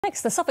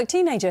Next, the Suffolk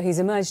teenager who's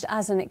emerged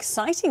as an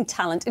exciting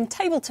talent in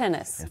table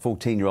tennis.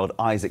 14-year-old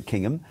Isaac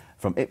Kingham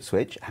from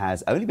Ipswich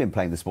has only been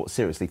playing the sport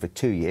seriously for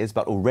 2 years,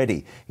 but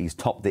already he's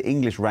topped the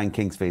English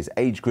rankings for his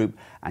age group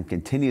and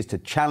continues to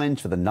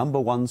challenge for the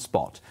 #1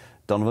 spot.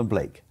 Donovan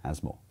Blake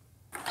has more.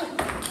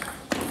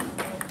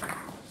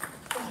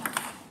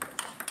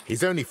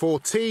 He's only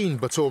 14,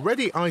 but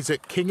already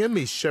Isaac Kingham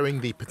is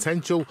showing the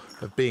potential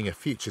of being a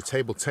future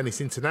table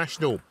tennis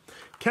international.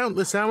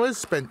 Countless hours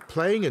spent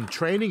playing and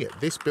training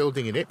at this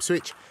building in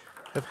Ipswich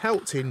have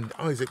helped in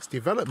Isaac's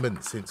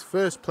development since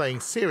first playing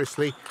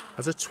seriously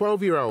as a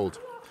 12-year-old.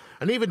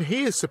 And even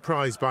he is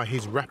surprised by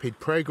his rapid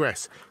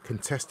progress,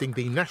 contesting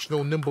the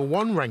national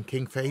 #1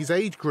 ranking for his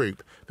age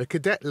group, the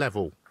cadet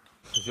level.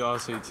 If you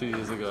asked me 2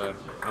 years ago,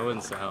 I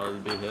wouldn't say I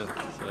would be here.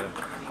 So,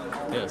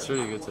 yeah, it's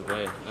really good to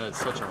play. It's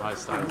such a high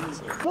standard.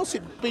 So. What's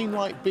it been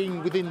like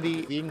being within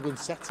the England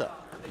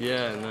setup?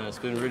 Yeah, no, it's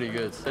been really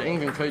good. The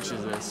England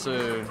coaches,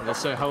 they're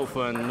so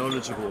helpful and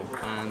knowledgeable,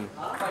 and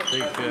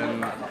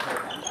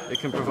they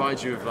can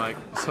provide you with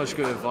such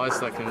good advice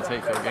that can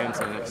take your game to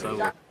the next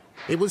level.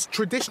 It was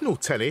traditional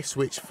tennis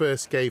which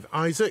first gave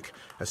Isaac,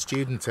 a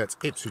student at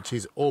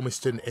Ipswich's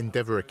Ormiston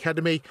Endeavour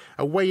Academy,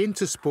 a way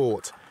into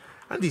sport.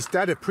 And his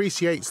dad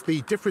appreciates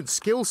the different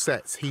skill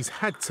sets he's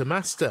had to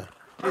master.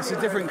 It's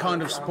a different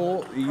kind of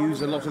sport. You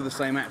use a lot of the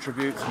same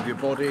attributes of your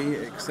body,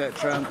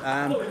 etc.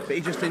 But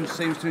he just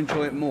seems to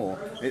enjoy it more.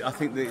 I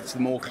think that it's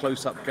the more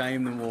close-up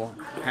game, the more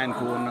hand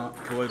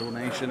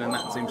coordination, and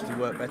that seems to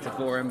work better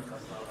for him.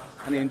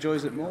 And he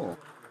enjoys it more.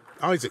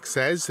 Isaac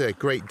says a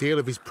great deal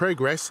of his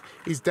progress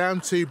is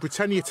down to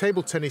Britannia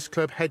Table Tennis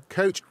Club head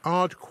coach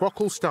Ard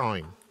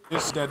Kwockelstein.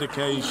 His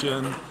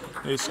dedication,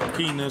 his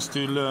keenness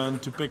to learn,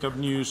 to pick up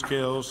new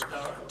skills,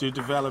 to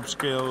develop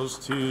skills,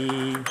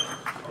 to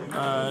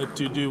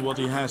do what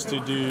he has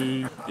to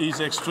do. He's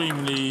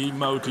extremely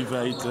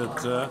motivated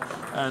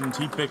and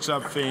he picks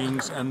up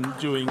things, and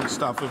doing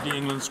stuff with the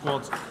England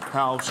squad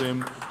helps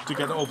him. To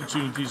get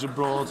opportunities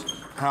abroad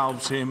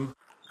helps him.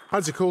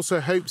 Isaac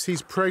also hopes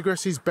his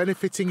progress is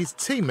benefiting his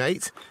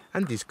teammates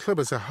and his club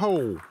as a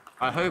whole.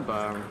 I hope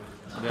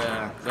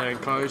they're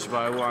encouraged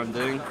by what I'm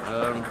doing,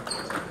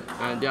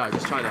 and yeah, I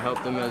just try to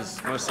help them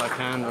as much as I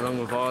can along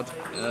with Ard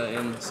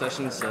in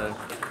sessions. So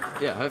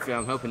yeah, hopefully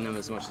I'm helping them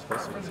as much as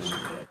possible.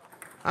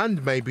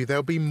 And maybe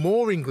there'll be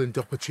more England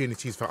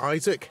opportunities for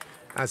Isaac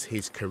as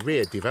his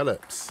career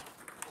develops.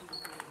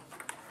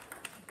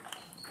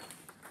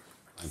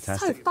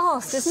 Fantastic. So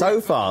fast, isn't it?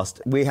 So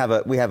fast. We have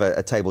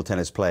a table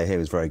tennis player here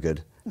who's very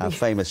good. Our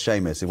famous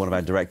Seamus is one of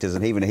our directors,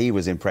 and even he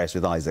was impressed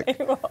with Isaac.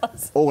 He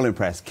was. All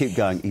impressed. Keep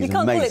going. He's amazing. You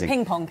can't call it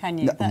ping pong, can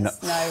you? No,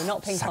 No,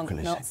 not ping pong.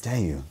 Sacrilege. How dare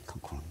you?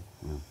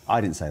 I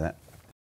didn't say that.